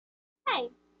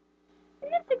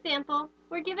this example,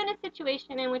 we're given a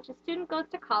situation in which a student goes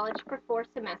to college for 4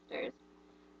 semesters,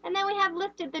 and then we have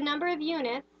listed the number of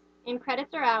units in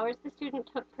credits or hours the student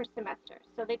took per semester.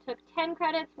 So they took 10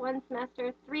 credits one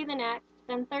semester, 3 the next,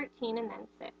 then 13, and then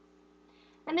 6.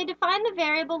 And they define the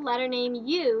variable letter name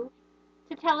U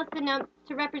to tell us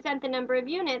to represent the number of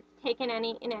units taken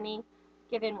in any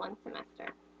given one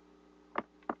semester.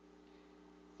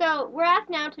 So we're asked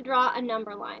now to draw a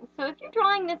number line. So if you're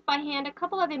drawing this by hand, a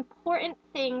couple of important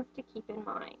things to keep in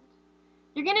mind.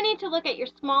 You're going to need to look at your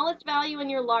smallest value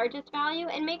and your largest value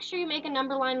and make sure you make a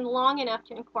number line long enough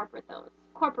to incorporate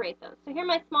those. So here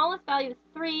my smallest value is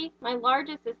 3, my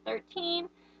largest is 13.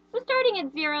 So starting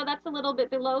at 0, that's a little bit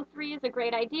below 3 is a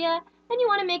great idea. Then you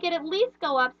want to make it at least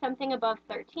go up something above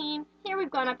 13. Here we've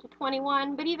gone up to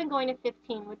 21, but even going to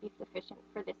 15 would be sufficient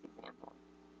for this example.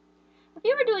 If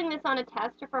you were doing this on a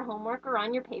test or for homework or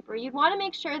on your paper, you'd want to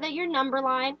make sure that your number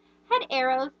line had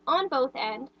arrows on both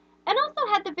ends and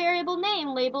also had the variable name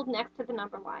labeled next to the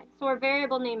number line. So our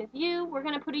variable name is U. We're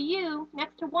going to put a U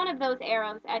next to one of those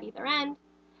arrows at either end.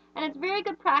 And it's very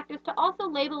good practice to also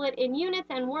label it in units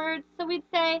and words. So we'd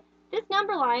say this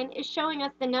number line is showing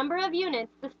us the number of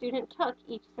units the student took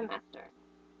each semester.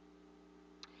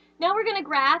 Now we're going to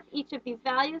graph each of these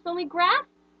values. When we graph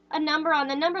a number on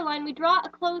the number line, we draw a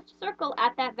closed circle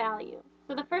at that value.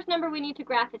 So the first number we need to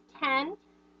graph is 10.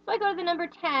 So I go to the number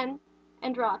 10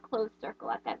 and draw a closed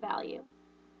circle at that value.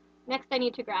 Next I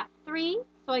need to graph 3,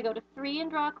 so I go to 3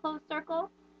 and draw a closed circle.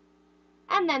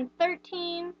 And then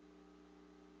 13,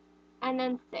 and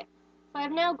then 6. So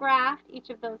I've now graphed each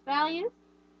of those values.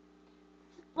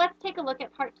 Let's take a look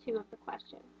at part 2 of the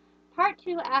question. Part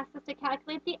 2 asks us to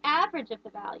calculate the average of the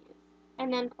values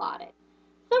and then plot it.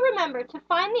 So remember, to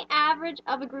find the average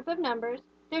of a group of numbers,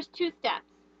 there's 2 steps.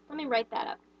 Let me write that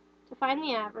up. To find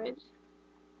the average,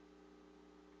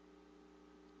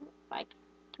 if I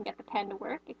can get the pen to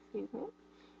work, excuse me.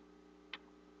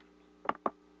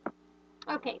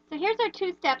 Okay, so here's our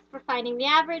 2 steps for finding the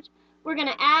average. We're going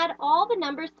to add all the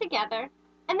numbers together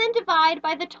and then divide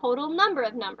by the total number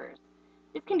of numbers.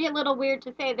 This can be a little weird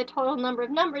to say the total number of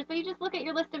numbers, but you just look at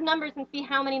your list of numbers and see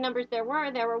how many numbers there were.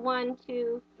 There were 1,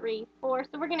 2, 3, 4,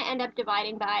 so we're going to end up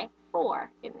dividing by 4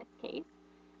 in this case.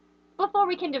 Before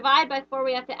we can divide by 4,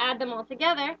 we have to add them all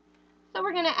together. So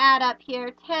we're going to add up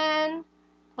here 10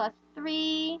 plus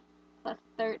 3 plus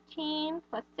 13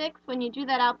 plus 6. When you do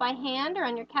that out by hand or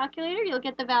on your calculator, you'll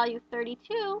get the value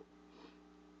 32.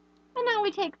 And now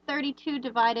we take 32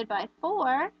 divided by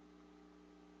 4,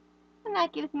 and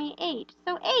that gives me 8.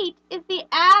 So 8 is the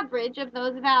average of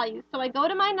those values. So I go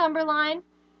to my number line,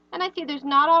 and I see there's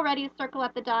not already a circle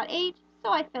at the dot 8,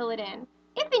 so I fill it in.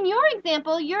 If in your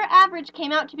example, your average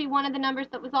came out to be one of the numbers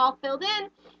that was all filled in,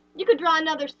 you could draw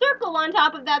another circle on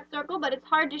top of that circle, but it's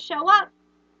hard to show up.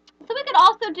 So we could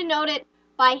also denote it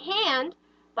by hand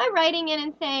by writing in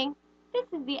and saying, this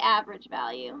is the average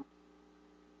value.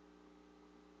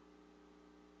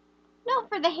 Note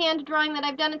for the hand drawing that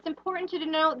I've done, it's important to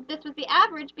denote this was the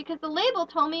average because the label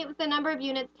told me it was the number of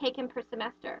units taken per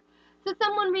semester. So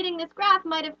someone reading this graph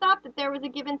might have thought that there was a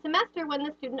given semester when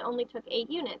the student only took 8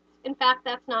 units. In fact,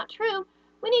 that's not true.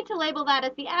 We need to label that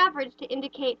as the average to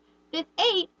indicate this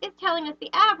 8 is telling us the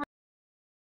average